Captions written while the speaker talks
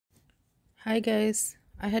Hi guys,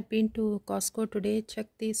 I had been to Costco today. Check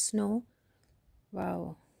the snow.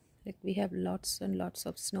 Wow, like we have lots and lots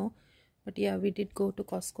of snow. But yeah, we did go to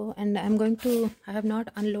Costco and I have not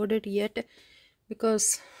unloaded yet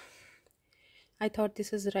because I thought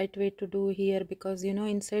this is the right way to do here because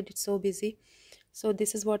inside it's so busy. So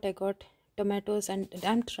this is what I got, tomatoes, and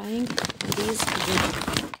I'm trying these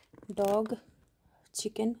dog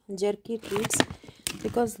chicken jerky treats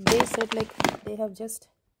because they said like they have just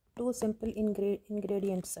two simple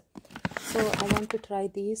ingredients. So I want to try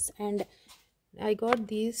these and I got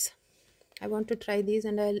these. I want to try these,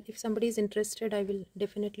 and if somebody is interested, I will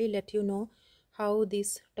definitely let you know how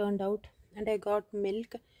these turned out. And I got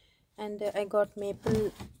milk, and I got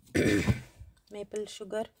maple maple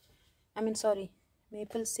sugar,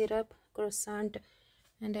 maple syrup, croissant,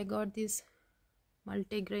 and I got this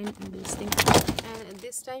multigrain this thing. And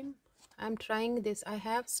this time I'm trying this. I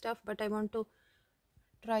have stuff, but I want to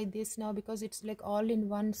try this now because it's like all in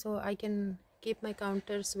one, so I can keep my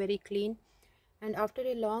counters very clean. And after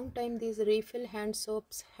a long time, these refill hand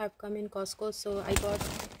soaps have come in Costco, so I got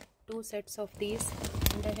two sets of these,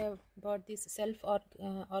 and I have bought these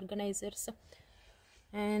organizers,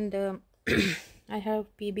 and I have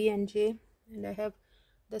PB&J, and I have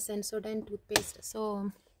the Sensodyne toothpaste.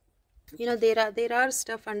 So there are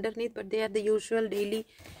stuff underneath, but they are the usual daily.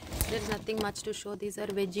 There's nothing much to show. These are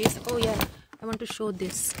veggies. Oh yeah, I want to show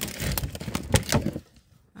this.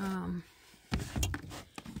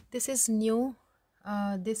 This is new.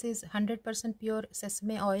 This is 100% pure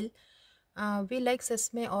sesame oil. We like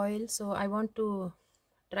sesame oil, so I want to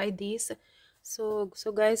try these. So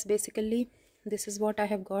guys, basically this is what I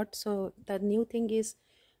have got. So the new thing is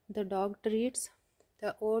the dog treats,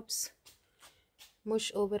 the oats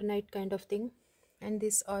mush overnight kind of thing, and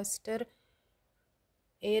this oyster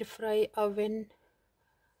air fry oven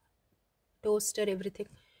toaster everything,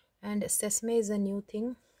 and sesame is a new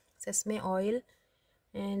thing, sesame oil.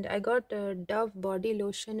 And I got Dove body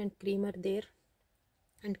lotion and creamer there,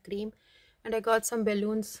 and cream. And I got some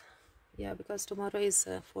balloons, yeah, because tomorrow is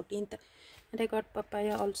 14th. And I got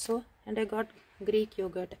papaya also, and I got Greek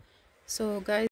yogurt. So guys,